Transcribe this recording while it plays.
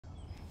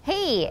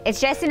Hey,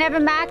 it's Jessie and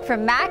Evan Mac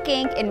from Mac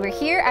Inc. and we're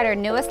here at our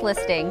newest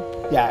listing.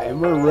 Yeah,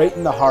 and we're right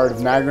in the heart of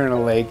Niagara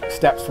Lake,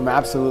 steps from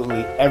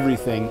absolutely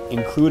everything,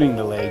 including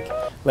the lake.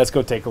 Let's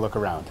go take a look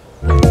around.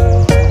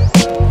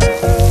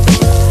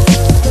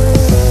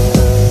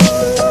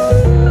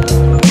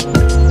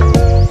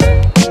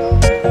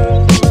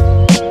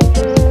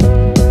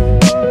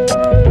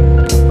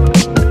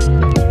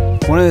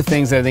 One of the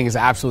things that I think is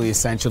absolutely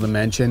essential to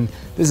mention,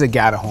 this is a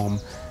Gata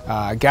home.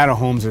 Gata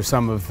homes are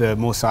some of the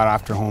most sought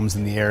after homes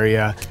in the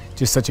area.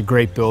 Just such a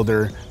great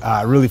builder,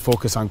 really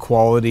focus on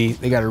quality.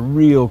 They got a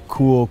real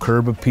cool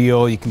curb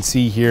appeal. You can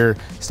see here,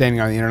 standing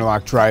on the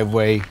interlock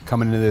driveway,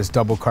 coming into this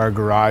double car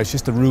garage,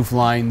 just the roof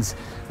lines,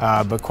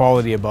 but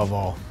quality above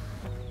all.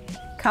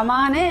 Come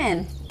on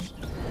in.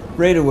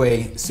 Right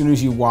away, as soon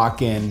as you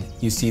walk in,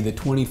 you see the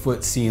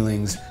 20-foot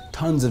ceilings,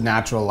 tons of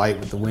natural light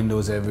with the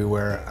windows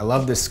everywhere. I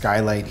love this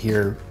skylight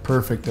here,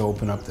 perfect to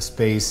open up the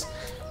space.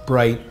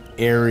 Bright,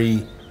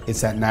 airy,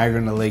 it's that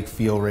Niagara Lake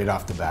feel right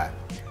off the bat.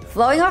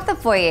 Flowing off the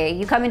foyer,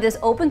 you come into this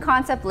open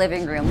concept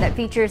living room that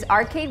features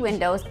arcade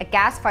windows, a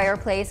gas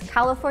fireplace,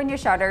 California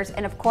shutters,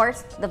 and of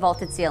course, the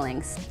vaulted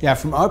ceilings. Yeah,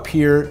 from up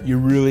here, you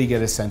really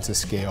get a sense of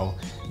scale.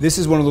 This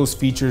is one of those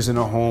features in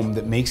a home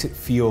that makes it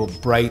feel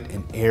bright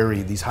and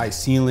airy. These high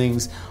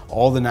ceilings,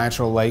 all the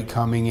natural light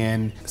coming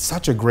in.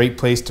 Such a great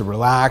place to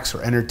relax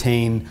or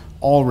entertain,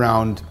 all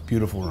around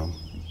beautiful room.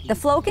 The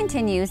flow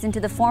continues into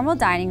the formal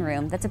dining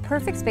room that's a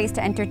perfect space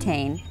to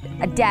entertain.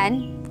 A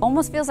den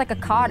almost feels like a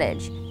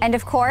cottage. And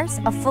of course,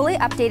 a fully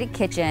updated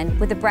kitchen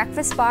with a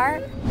breakfast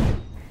bar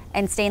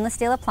and stainless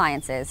steel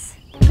appliances.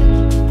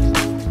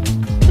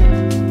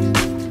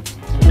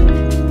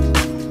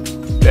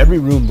 Every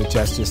room that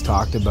Jess just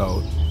talked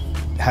about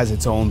has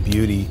its own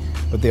beauty,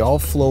 but they all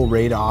flow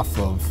right off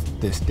of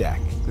this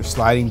deck. There's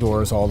sliding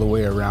doors all the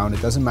way around.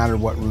 It doesn't matter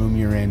what room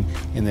you're in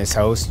this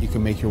house, you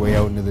can make your way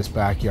out into this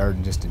backyard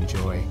and just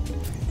enjoy.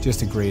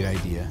 Just a great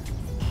idea.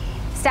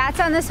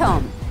 Stats on this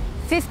home: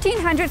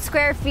 1,500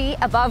 square feet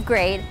above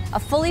grade, a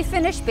fully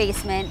finished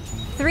basement,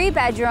 3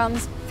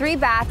 bedrooms, 3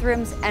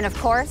 bathrooms, and of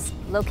course,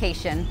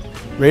 location.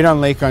 Right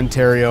on Lake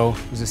Ontario.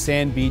 There's a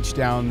sand beach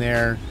down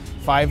there,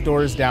 5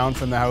 doors down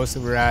from the house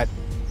that we're at,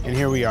 and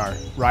here we are,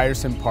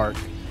 Ryerson Park.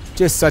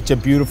 Just such a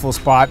beautiful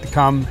spot to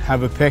come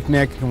have a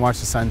picnic and watch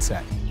the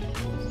sunset.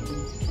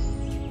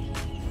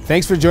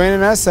 Thanks for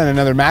joining us on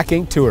another Mac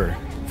Inc. tour.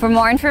 For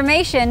more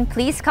information,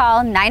 please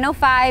call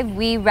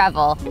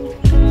 905-WE-REVEL.